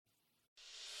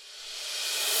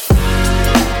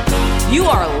You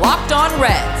are Locked On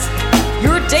Reds,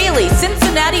 your daily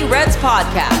Cincinnati Reds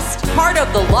podcast, part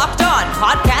of the Locked On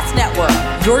Podcast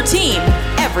Network, your team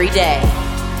every day.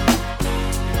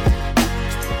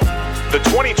 The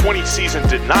 2020 season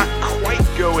did not quite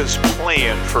go as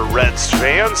planned for Reds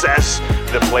fans as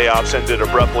the playoffs ended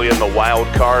abruptly in the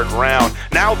wild card round.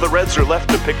 Now the Reds are left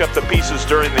to pick up the pieces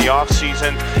during the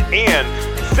offseason and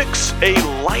fix a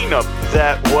lineup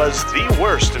that was the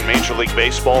worst in Major League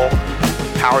Baseball.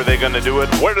 How are they going to do it?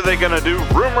 What are they going to do?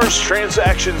 Rumors,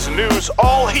 transactions, news,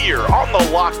 all here on the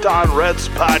Locked On Reds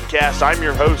podcast. I'm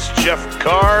your host, Jeff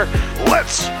Carr.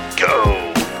 Let's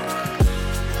go.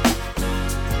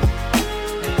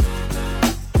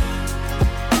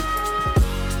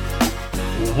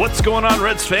 What's going on,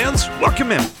 Reds fans?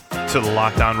 Welcome in to the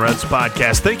Locked On Reds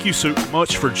podcast. Thank you so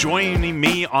much for joining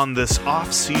me on this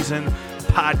off-season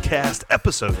podcast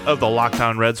episode of the Locked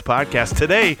On Reds podcast.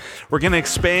 Today, we're going to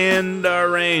expand our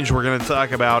range. We're going to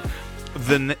talk about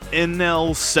the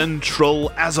NL Central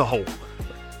as a whole.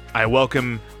 I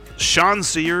welcome Sean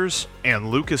Sears and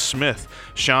Lucas Smith.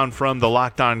 Sean from the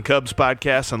Locked On Cubs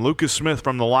podcast and Lucas Smith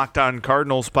from the Locked On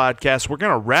Cardinals podcast. We're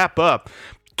going to wrap up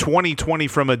 2020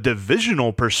 from a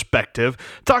divisional perspective,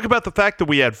 talk about the fact that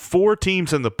we had 4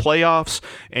 teams in the playoffs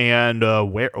and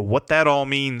what that all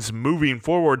means moving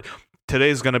forward.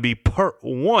 Today is going to be part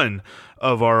 1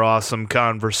 of our awesome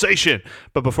conversation.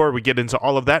 But before we get into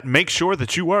all of that, make sure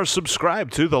that you are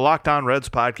subscribed to the Locked On Reds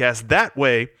podcast. That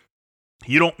way,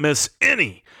 you don't miss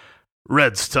any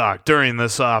Reds talk during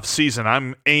this off season.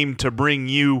 I'm aimed to bring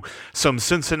you some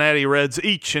Cincinnati Reds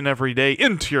each and every day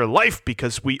into your life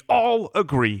because we all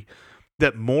agree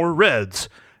that more Reds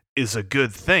is a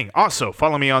good thing. Also,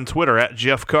 follow me on Twitter at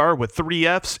Jeff Carr with 3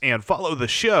 Fs and follow the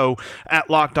show at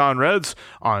Locked On Reds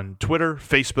on Twitter,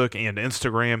 Facebook, and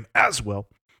Instagram as well.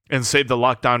 And save the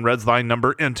Locked On Reds line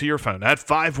number into your phone at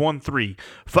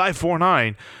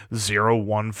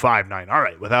 513-549-0159. All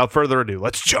right, without further ado,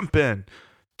 let's jump in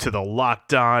to the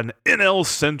Locked On NL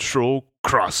Central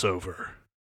crossover.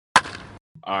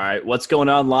 All right, what's going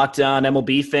on, Locked On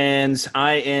MLB fans?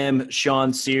 I am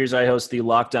Sean Sears. I host the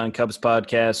Locked On Cubs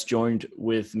podcast. Joined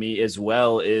with me as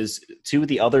well is 2 of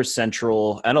the other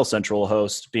NL Central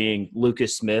hosts, being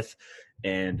Lucas Smith,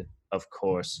 and of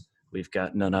course, we've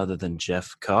got none other than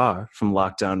Jeff Carr from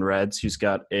Locked On Reds, who's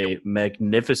got a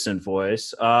magnificent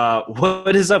voice.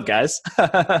 What is up, guys?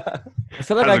 I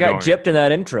feel like I got gypped in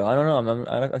that intro. I don't know.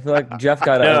 I feel like Jeff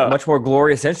got a much more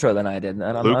glorious intro than I did.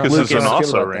 Lucas is an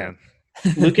also-ran.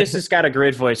 Lucas has got a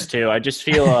great voice, too. I just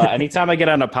feel anytime I get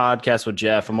on a podcast with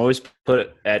Jeff, I'm always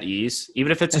put at ease,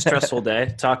 even if it's a stressful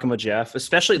day, talking with Jeff.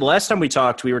 Especially the last time we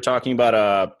talked, we were talking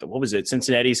about, what was it?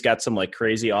 Cincinnati's got some like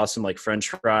crazy, awesome like French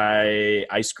fry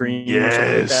ice cream or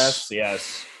something like that.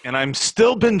 Yes. And I'm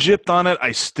still been gypped on it.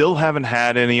 I still haven't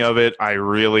had any of it. I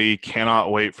really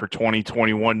cannot wait for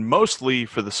 2021, mostly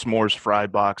for the s'mores fry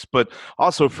box, but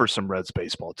also for some Reds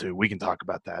baseball too. We can talk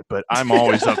about that, but I'm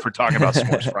always up for talking about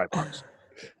s'mores fry box.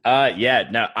 I've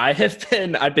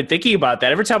been thinking about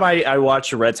that. Every time I watch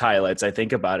the Reds highlights, I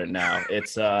think about it now.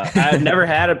 It's I've never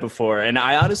had it before, and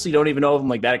I honestly don't even know if I'm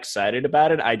like that excited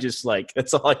about it. I just like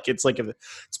it's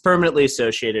permanently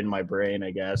associated in my brain, I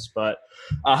guess. But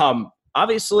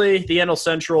obviously, the NL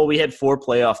Central, we had 4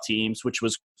 playoff teams, which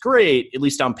was great, at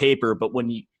least on paper. But when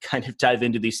you kind of dive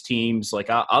into these teams, like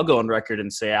I'll go on record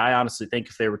and say I honestly think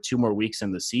if there were 2 more weeks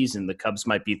in the season, the Cubs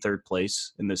might be 3rd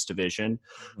place in this division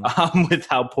with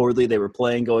how poorly they were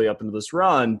playing going up into this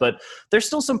run. But there's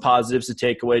still some positives to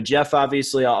take away. Jeff,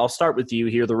 obviously, I'll start with you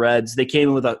here. The Reds, they came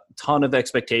in with a ton of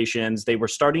expectations. They were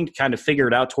starting to kind of figure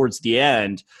it out towards the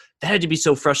end. That had to be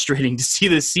so frustrating to see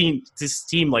this team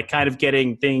like kind of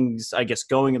getting things, I guess,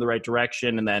 going in the right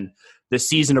direction. And then the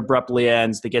season abruptly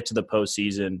ends. They get to the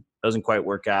postseason. Doesn't quite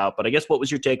work out. But I guess what was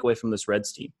your takeaway from this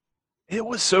Reds team? It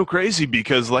was so crazy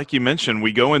because, like you mentioned,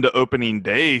 we go into opening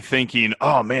day thinking,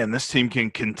 oh, man, this team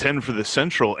can contend for the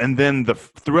Central. And then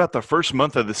throughout the first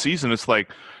month of the season, it's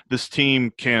like this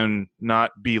team can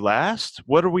not be last?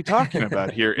 What are we talking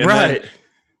about here? And right.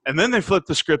 And then they flip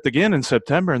the script again in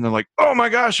September, and they're like, oh, my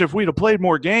gosh, if we'd have played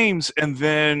more games. And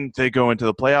then they go into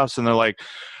the playoffs, and they're like,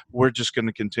 we're just going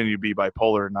to continue to be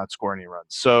bipolar and not score any runs.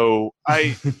 So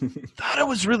I thought it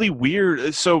was really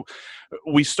weird. So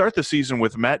we start the season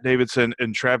with Matt Davidson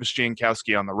and Travis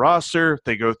Jankowski on the roster.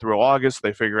 They go through August.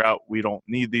 They figure out we don't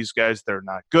need these guys. They're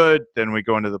not good. Then we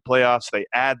go into the playoffs. They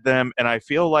add them. And I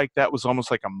feel like that was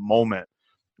almost like a moment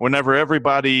whenever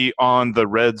everybody on the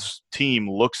Reds team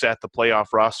looks at the playoff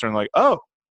roster and like, oh,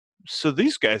 so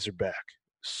these guys are back.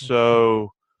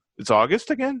 So it's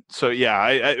August again? So, yeah,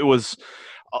 it was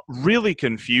really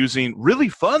confusing. Really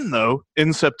fun, though,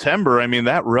 in September. I mean,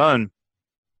 that run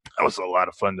that was a lot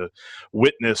of fun to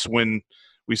witness when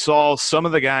we saw some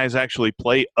of the guys actually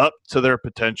play up to their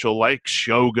potential, like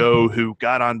Shogo, who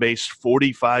got on base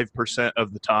 45%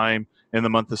 of the time in the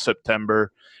month of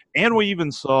September. And we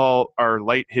even saw our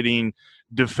light-hitting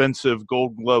defensive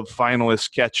Gold Glove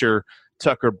finalist catcher,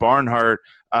 Tucker Barnhart.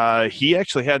 He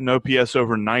actually had an OPS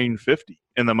over 950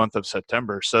 in the month of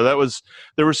September. So there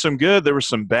was some good, there was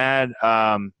some bad.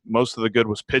 Most of the good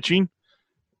was pitching.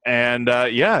 And,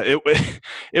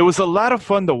 it was a lot of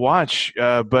fun to watch,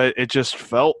 but it just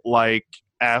felt like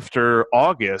after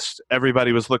August,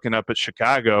 everybody was looking up at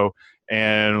Chicago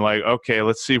and like, okay,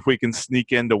 let's see if we can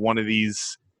sneak into one of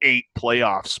these 8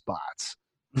 playoff spots.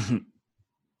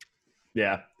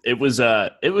 Yeah. It was,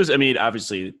 I mean,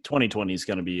 obviously 2020 is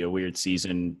going to be a weird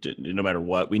season no matter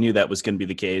what. We knew that was going to be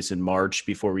the case in March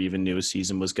before we even knew a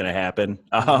season was going to happen.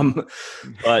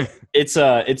 But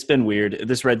it's been weird.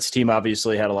 This Reds team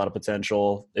obviously had a lot of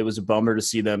potential. It was a bummer to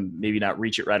see them maybe not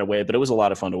reach it right away, but it was a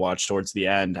lot of fun to watch towards the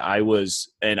end. I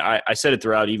said it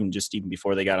throughout, even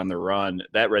before they got on their run,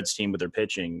 that Reds team with their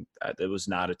pitching, it was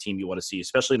not a team you want to see,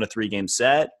 especially in a 3-game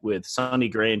set with Sonny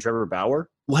Gray and Trevor Bauer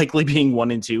likely being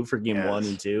 1 and 2 for game 1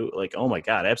 and 2. Like, oh my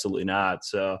God, absolutely not.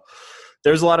 So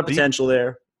there's a lot of potential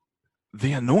there.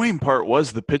 The annoying part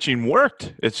was the pitching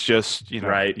worked. It's just,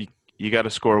 right. You got to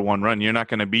score 1 run. You're not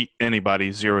going to beat anybody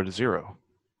 0-0.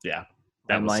 Yeah.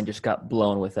 My mind just got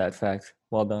blown with that fact.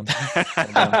 Well done.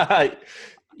 I'm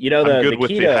good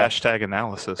with the hashtag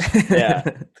analysis. Yeah.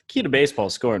 The key to baseball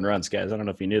is scoring runs, guys. I don't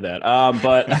know if you knew that.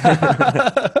 But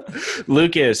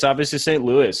Lucas, obviously St.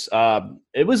 Louis,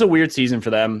 it was a weird season for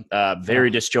them. Very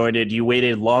disjointed. You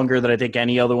waited longer than I think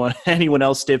anyone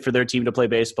else did for their team to play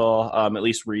baseball, at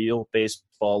least real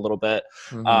baseball a little bit.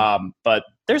 Mm-hmm. But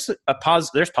there's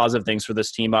positive things for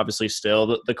this team, obviously,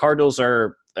 still. The Cardinals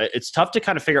are – it's tough to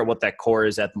kind of figure out what that core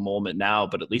is at the moment now,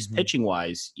 but at least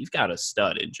pitching-wise, you've got a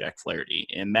stud in Jack Flaherty,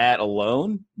 and that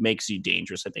alone makes you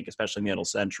dangerous, I think, especially in the NL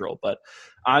Central. But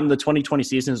on the 2020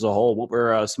 season as a whole, what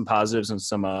were some positives and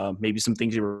some maybe some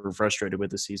things you were frustrated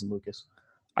with this season, Lucas?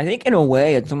 I think in a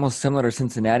way it's almost similar to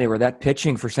Cincinnati, where that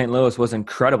pitching for St. Louis was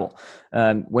incredible.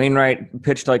 Wainwright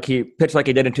pitched like he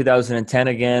did in 2010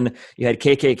 again. You had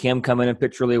KK Kim come in and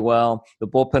pitch really well. The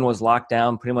bullpen was locked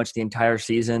down pretty much the entire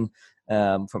season.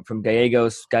 From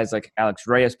Gallegos, guys like Alex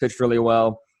Reyes pitched really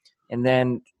well. And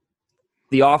then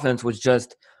the offense was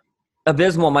just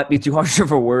abysmal, might be too harsh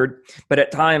of a word, but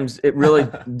at times it really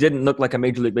didn't look like a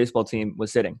Major League Baseball team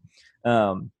was sitting.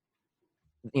 The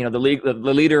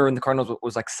leader in the Cardinals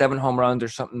was like 7 home runs or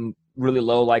something really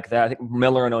low like that. I think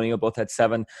Miller and O'Neill both had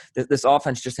 7. This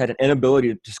offense just had an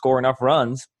inability to score enough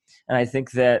runs. And I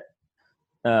think that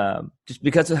just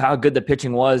because of how good the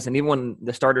pitching was, and even when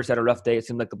the starters had a rough day, it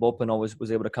seemed like the bullpen always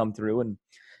was able to come through. And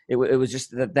it was just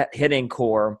that hitting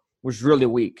core was really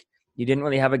weak. You didn't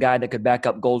really have a guy that could back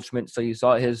up Goldschmidt. So you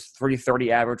saw his 3.30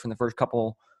 average from the first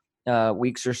couple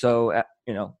weeks or so,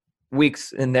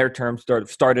 weeks in their terms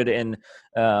started in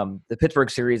the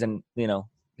Pittsburgh series and,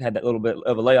 had that little bit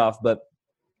of a layoff, but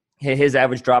his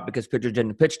average dropped because pitchers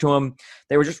didn't pitch to him.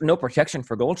 There was just no protection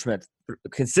for Goldschmidt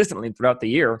consistently throughout the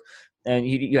year. And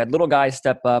you had little guys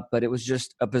step up, but it was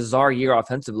just a bizarre year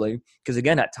offensively. Because,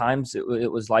 again, at times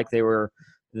it was like they were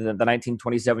the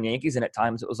 1927 Yankees, and at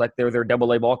times it was like they were their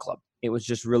Double-A ball club. It was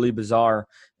just really bizarre.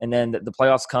 And then the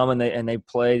playoffs come and they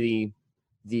play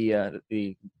the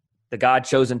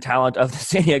God-chosen talent of the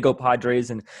San Diego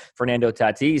Padres and Fernando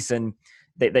Tatis, and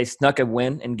they snuck a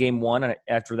win in Game 1. And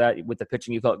after that, with the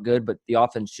pitching, you felt good, but the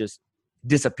offense just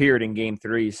disappeared in Game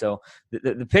 3. So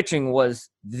the pitching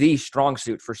was the strong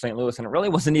suit for St. Louis, and it really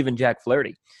wasn't even Jack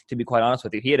Flaherty, to be quite honest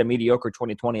with you. He had a mediocre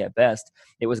 2020 at best.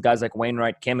 It was guys like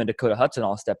Wainwright, Kim, and Dakota Hudson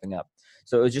all stepping up.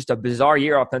 So it was just a bizarre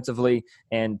year offensively,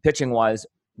 and pitching-wise,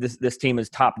 this team is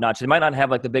top-notch. They might not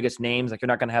have like the biggest names, like you're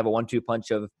not going to have a 1-2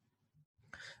 punch of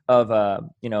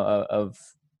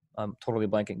I'm totally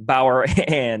blanking, Bauer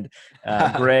and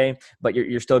Gray, but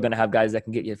you're still going to have guys that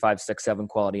can get you 5, 6, 7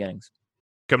 quality innings.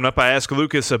 Coming up, I ask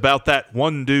Lucas about that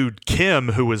one dude, Kim,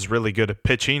 who was really good at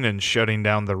pitching and shutting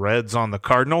down the Reds on the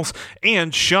Cardinals.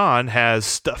 And Sean has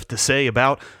stuff to say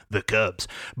about the Cubs.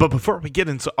 But before we get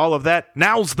into all of that,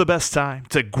 now's the best time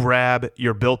to grab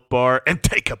your Built Bar and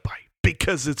take a bite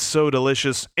because it's so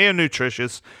delicious and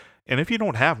nutritious. And if you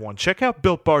don't have one, check out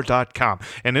BuiltBar.com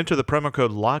and enter the promo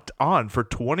code LOCKEDON for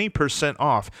 20%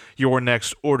 off your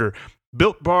next order.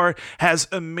 Built Bar has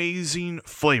amazing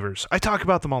flavors. I talk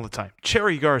about them all the time.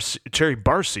 Cherry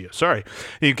Barcia.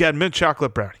 You've got mint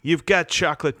chocolate brownie. You've got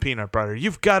chocolate peanut butter.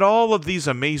 You've got all of these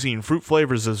amazing fruit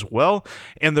flavors as well,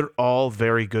 and they're all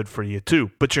very good for you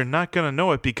too. But you're not going to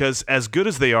know it because as good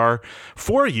as they are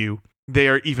for you, they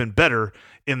are even better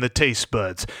in the taste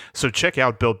buds. So check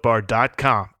out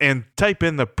BuiltBar.com and type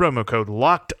in the promo code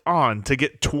LOCKEDON to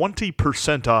get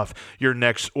 20% off your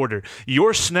next order.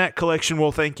 Your snack collection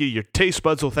will thank you, your taste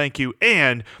buds will thank you,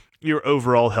 and your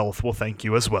overall health will thank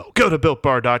you as well. Go to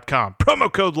BuiltBar.com,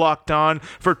 promo code LOCKEDON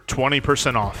for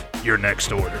 20% off your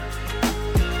next order.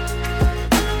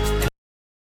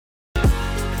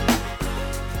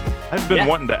 I've been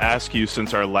wanting to ask you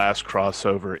since our last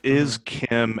crossover, is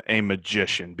Kim a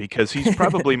magician? Because he's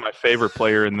probably my favorite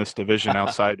player in this division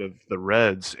outside of the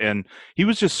Reds. And he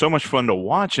was just so much fun to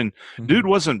watch. And dude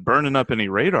wasn't burning up any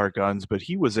radar guns, but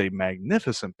he was a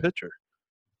magnificent pitcher.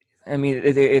 I mean,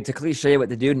 it's a cliche, but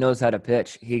the dude knows how to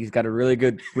pitch. He's got a really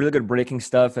good breaking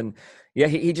stuff. And, yeah,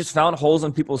 he just found holes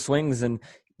in people's swings. And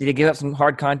did he give up some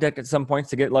hard contact at some points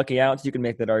to get lucky outs? You can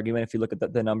make that argument if you look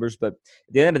at the numbers. But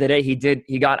at the end of the day,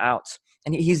 he got outs.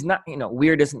 And he's not,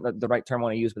 weird isn't the right term I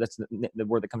want to use, but that's the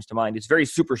word that comes to mind. He's very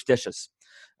superstitious.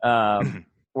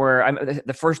 Where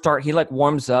the first start, he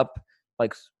warms up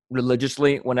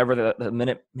religiously whenever the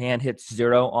minute hand hits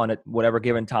 0 on whatever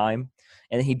given time.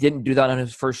 And he didn't do that on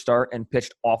his first start and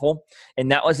pitched awful. And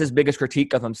that was his biggest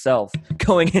critique of himself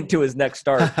going into his next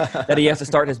start, that he has to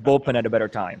start his bullpen at a better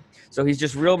time. So he's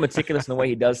just real meticulous in the way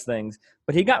he does things.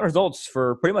 But he got results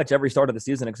for pretty much every start of the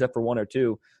season except for 1 or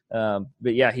 2.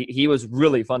 But, yeah, he was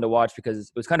really fun to watch because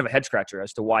it was kind of a head-scratcher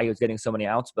as to why he was getting so many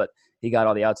outs, but he got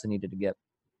all the outs he needed to get.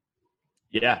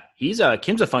 Yeah,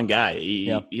 Kim's a fun guy.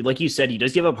 He, like you said, he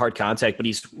does give up hard contact, but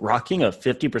he's rocking a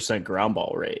 50% ground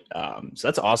ball rate. So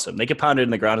that's awesome. They can pound it in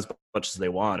the ground as much as they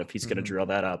want if he's going to drill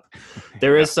that up.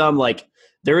 There is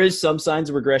some signs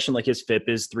of regression, like his FIP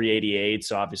is 388.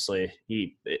 So obviously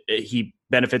he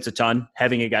benefits a ton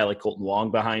having a guy like Colton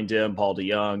Wong behind him, Paul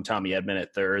DeYoung, Tommy Edman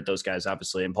at third. Those guys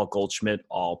obviously, and Paul Goldschmidt,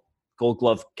 all Gold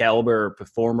Glove caliber,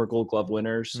 former Gold Glove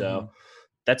winners. So.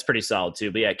 That's pretty solid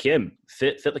too. But yeah, Kim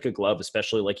fit like a glove,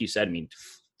 especially like you said. I mean,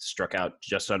 struck out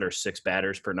just under 6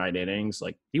 batters per 9 innings.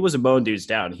 He wasn't mowing dudes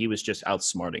down. He was just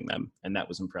outsmarting them, and that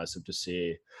was impressive to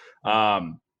see. We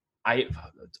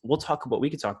could talk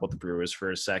about the Brewers for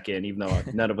a second, even though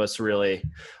none of us really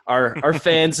are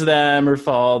fans of them or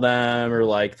follow them or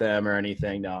like them or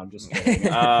anything. No, I'm just kidding.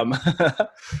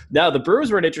 No, the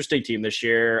Brewers were an interesting team this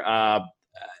year.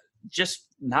 Just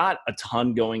not a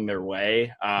ton going their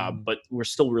way, but we're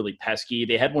still really pesky.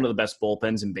 They had one of the best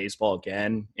bullpens in baseball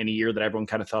again in a year that everyone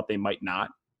kind of thought they might not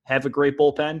have a great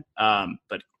bullpen.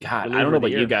 But God, I don't know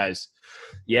about you guys.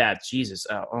 Yeah, Jesus.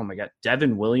 Oh my God.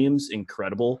 Devin Williams,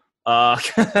 incredible.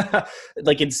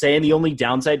 Insane. The only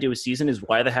downside to his season is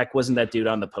why the heck wasn't that dude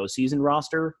on the postseason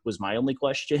roster was my only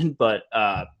question. But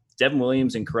Devin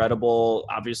Williams, incredible.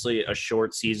 Obviously a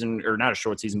short season, or not a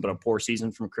short season, but a poor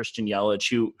season from Christian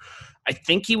Yelich, who I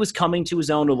think he was coming to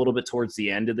his own a little bit towards the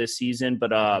end of this season.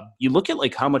 But you look at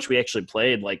how much we actually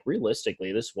played,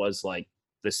 realistically, this was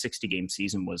the 60-game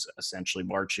season was essentially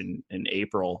March and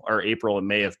April, or April and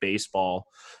May of baseball.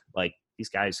 These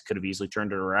guys could have easily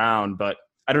turned it around, but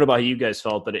I don't know about how you guys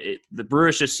felt, but the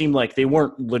Brewers just seemed like they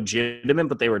weren't legitimate,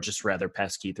 but they were just rather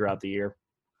pesky throughout the year.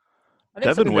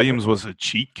 Devin Williams was a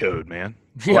cheat code, man.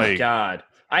 Oh, God.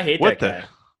 I hate that guy.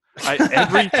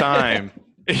 Every time.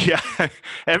 Yeah.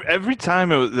 Every time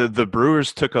the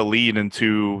Brewers took a lead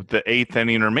into the 8th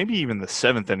inning or maybe even the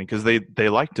 7th inning, because they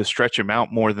like to stretch him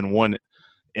out more than one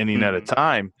inning at a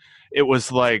time, it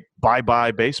was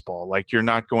bye-bye baseball. You're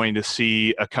not going to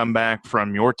see a comeback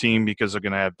from your team because they're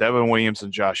going to have Devin Williams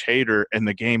and Josh Hader, and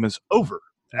the game is over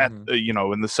at in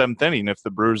the 7th inning if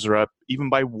the Brewers are up even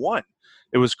by 1.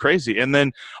 It was crazy. And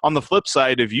then on the flip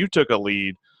side, if you took a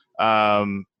lead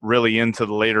really into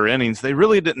the later innings, they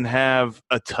really didn't have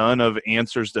a ton of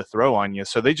answers to throw on you.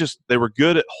 So they were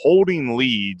good at holding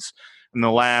leads in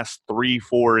the last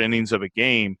 3-4 innings of a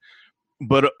game.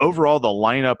 But overall, the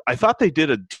lineup, I thought they did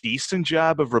a decent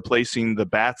job of replacing the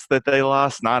bats that they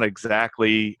lost. Not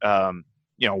exactly,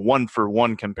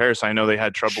 one-for-one comparison. I know they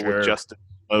had trouble with Justin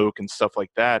Smoke and stuff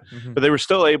like that, but they were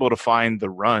still able to find the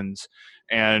runs.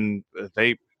 And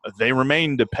they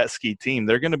remained a pesky team.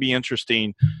 They're going to be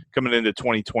interesting coming into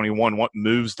 2021. What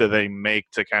moves do they make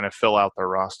to kind of fill out their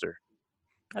roster?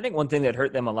 I think one thing that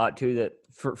hurt them a lot too, that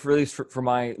for at least for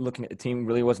my looking at the team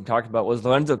really wasn't talked about, was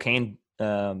Lorenzo Cain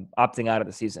opting out of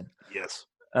the season. Yes.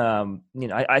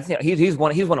 I think he's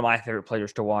one of my favorite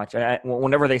players to watch.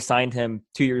 Whenever they signed him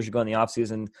 2 years ago in the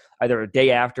offseason, either a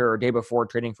day after or a day before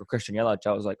trading for Christian Yelich,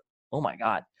 I was like, oh my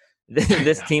God.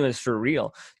 This team is for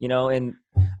real, and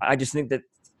I just think that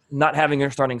not having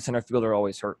your starting center fielder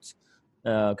always hurts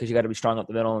because you got to be strong up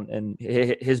the middle, and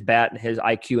his bat and his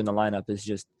IQ in the lineup is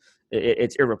just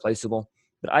it's irreplaceable.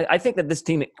 But I think that this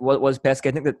team was pesky.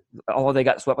 I think that although they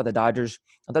got swept by the Dodgers,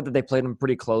 I thought that they played them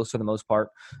pretty close for the most part.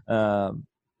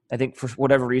 I think for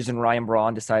whatever reason, Ryan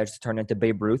Braun decides to turn into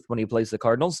Babe Ruth when he plays the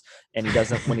Cardinals, and he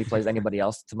doesn't when he plays anybody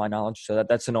else, to my knowledge. So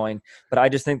that's annoying. But I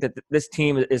just think that this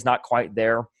team is not quite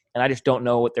there, and I just don't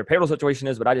know what their payroll situation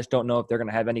is, but I just don't know if they're going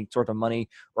to have any sort of money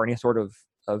or any sort of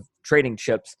trading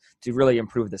chips to really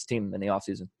improve this team in the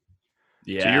offseason.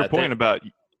 Yeah. To your point about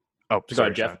 – oh,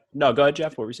 sorry, Jeff. Sean. No, go ahead,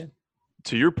 Jeff. What were you saying?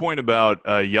 To your point about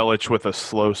Yelich with a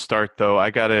slow start, though,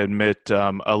 I got to admit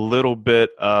a little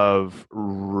bit of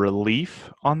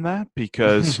relief on that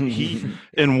because he,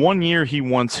 in 1 year, he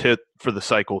once hit for the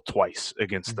cycle twice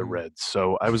against the Reds.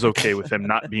 So I was okay with him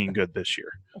not being good this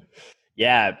year.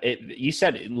 Yeah, you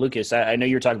said, Lucas, I know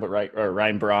you're talking about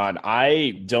Ryan Braun.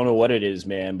 I don't know what it is,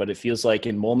 man, but it feels like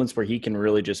in moments where he can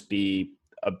really just be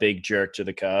a big jerk to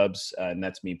the Cubs, and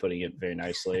that's me putting it very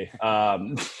nicely.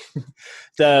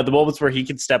 The moments where he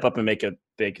can step up and make a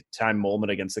big time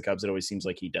moment against the Cubs, it always seems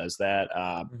like he does that.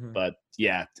 But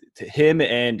yeah, to him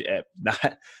and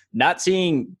not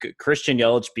seeing Christian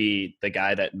Yelich be the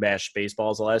guy that mashed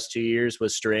baseballs the last 2 years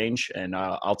was strange, and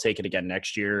I'll take it again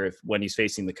next year when he's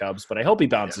facing the Cubs. But I hope he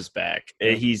bounces back.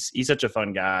 Yeah. He's such a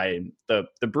fun guy, and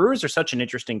the Brewers are such an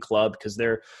interesting club because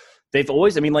they've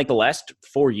always, like the last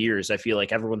 4 years, I feel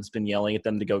like everyone's been yelling at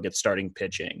them to go get starting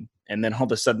pitching. And then all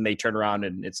of a sudden they turn around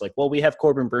and it's like, well, we have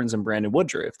Corbin Burns and Brandon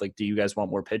Woodruff. Like, do you guys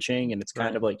want more pitching? And it's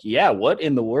kind of like, yeah, what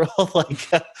in the world? Like,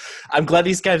 I'm glad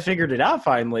these guys figured it out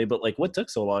finally, but like what took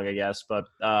so long, I guess. But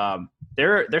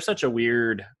they're such a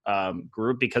weird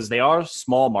group because they are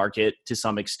small market to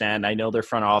some extent. I know their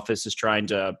front office is trying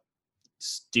to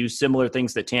do similar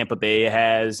things that Tampa Bay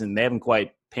has, and they haven't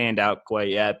quite panned out quite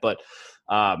yet. But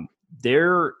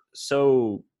they're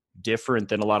so different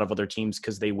than a lot of other teams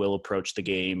because they will approach the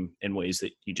game in ways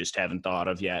that you just haven't thought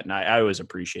of yet. And I always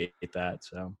appreciate that.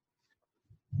 So,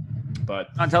 but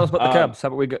tell us about the Cubs. How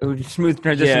about we go smooth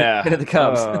transition into the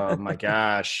Cubs? Oh my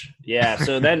gosh. Yeah.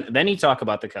 So then you talk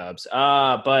about the Cubs.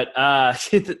 But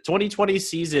the 2020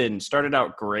 season started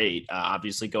out great.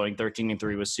 Obviously going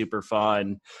 13-3 was super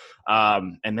fun.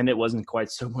 And then it wasn't quite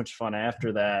so much fun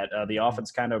after that. The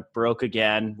offense kind of broke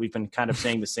again. We've been kind of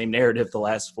saying the same narrative the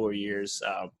last 4 years.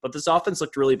 But this offense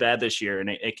looked really bad this year. And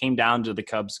it came down to the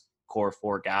Cubs core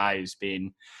four guys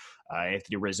being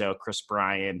Anthony Rizzo, Chris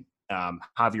Bryant,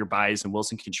 Javier Baez, and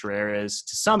Wilson Contreras.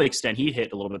 To some extent, he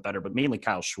hit a little bit better, but mainly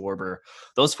Kyle Schwarber.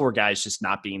 Those four guys just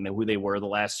not being who they were the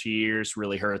last few years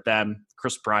really hurt them.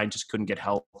 Chris Bryant just couldn't get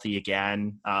healthy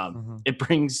again. It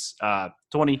brings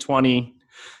 2020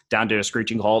 down to a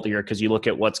screeching halt here because you look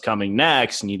at what's coming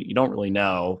next and you don't really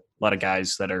know. A lot of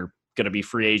guys that are going to be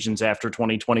free agents after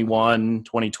 2021,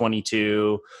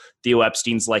 2022. Theo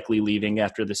Epstein's likely leaving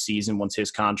after the season once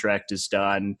his contract is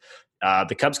done.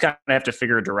 The Cubs kind of have to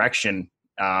figure a direction.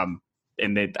 And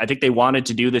I think they wanted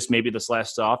to do this maybe this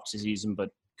last off season, but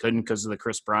couldn't because of the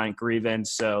Chris Bryant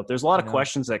grievance. So there's a lot of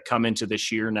questions that come into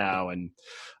this year now. And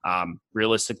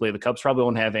realistically, the Cubs probably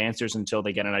won't have answers until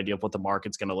they get an idea of what the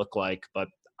market's going to look like. But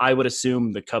I would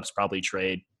assume the Cubs probably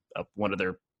trade one of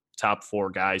their top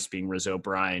four guys being Rizzo,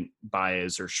 Bryant,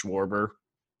 Baez, or Schwarber.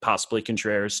 Possibly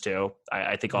Contreras too.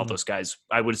 I think all those guys,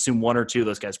 I would assume one or two of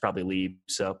those guys probably leave.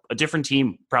 So a different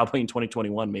team probably in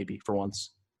 2021 maybe for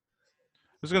once.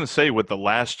 I was going to say, with the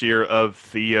last year of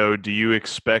Theo, do you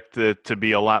expect it to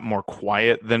be a lot more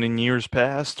quiet than in years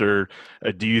past? Or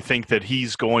do you think that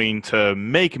he's going to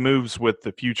make moves with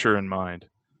the future in mind?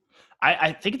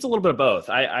 I think it's a little bit of both.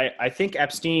 I think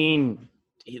Epstein,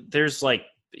 he's like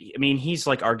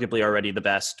arguably already the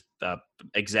best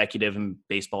executive in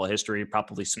baseball history,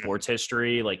 probably sports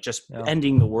history, like just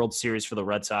ending the World Series for the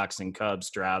Red Sox and Cubs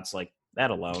droughts, like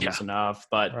that alone is enough.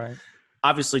 But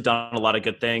obviously done a lot of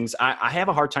good things. I have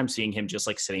a hard time seeing him just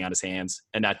like sitting on his hands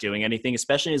and not doing anything,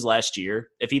 especially his last year.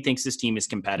 If he thinks his team is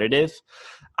competitive,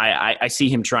 I see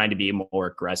him trying to be more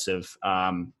aggressive.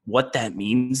 What that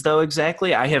means though,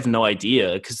 exactly, I have no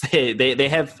idea because they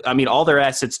have, all their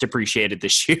assets depreciated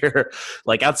this year.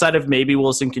 Like outside of maybe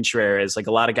Wilson Contreras, like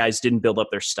a lot of guys didn't build up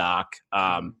their stock.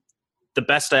 The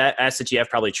best asset you have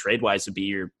probably trade-wise would be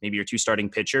your two starting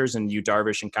pitchers and Yu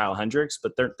Darvish and Kyle Hendricks,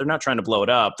 but they're not trying to blow it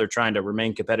up. They're trying to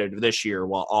remain competitive this year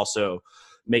while also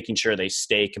making sure they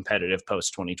stay competitive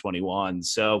post-2021.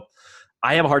 So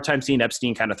I have a hard time seeing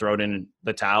Epstein kind of throw it in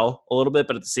the towel a little bit,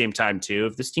 but at the same time too,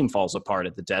 if this team falls apart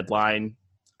at the deadline,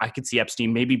 I could see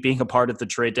Epstein maybe being a part of the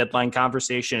trade deadline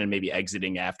conversation and maybe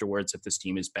exiting afterwards if this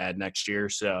team is bad next year.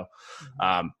 So,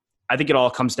 I think it all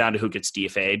comes down to who gets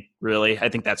DFA'd, really. I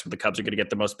think that's where the Cubs are going to get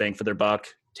the most bang for their buck,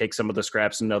 take some of the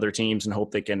scraps in other teams and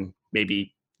hope they can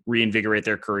maybe reinvigorate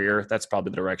their career. That's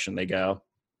probably the direction they go.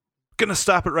 Gonna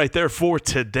stop it right there for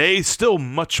today. Still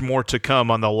much more to come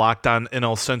on the Locked On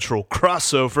NL Central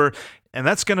crossover, and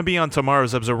that's going to be on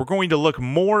tomorrow's episode. We're going to look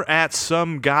more at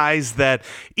some guys that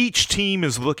each team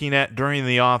is looking at during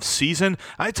the offseason.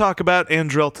 I talk about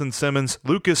Andrelton Simmons.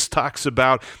 Lucas talks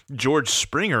about George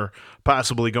Springer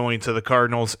possibly going to the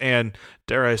Cardinals. And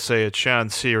dare I say it, Sean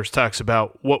Sears talks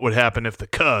about what would happen if the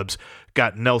Cubs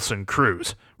got Nelson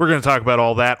Cruz. We're going to talk about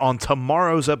all that on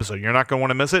tomorrow's episode. You're not going to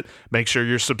want to miss it. Make sure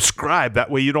you're subscribed. That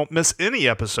way you don't miss any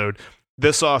episode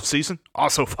this offseason.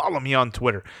 Also, follow me on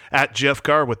Twitter at Jeff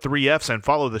Carr with 3 Fs, and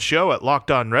follow the show at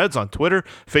Locked On Reds on Twitter,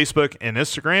 Facebook, and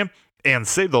Instagram. And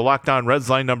save the Locked On Reds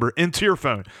line number into your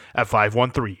phone at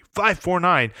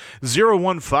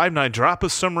 513-549-0159. Drop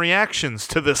us some reactions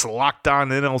to this Locked On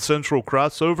NL Central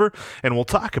crossover, and we'll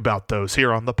talk about those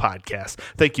here on the podcast.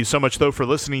 Thank you so much, though, for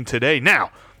listening today.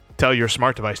 Now, tell your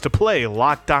smart device to play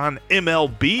Locked On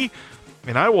MLB,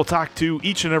 and I will talk to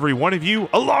each and every one of you,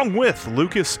 along with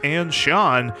Lucas and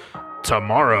Sean,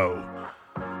 tomorrow.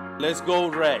 Let's go,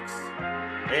 Rex.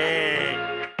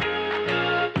 Hey.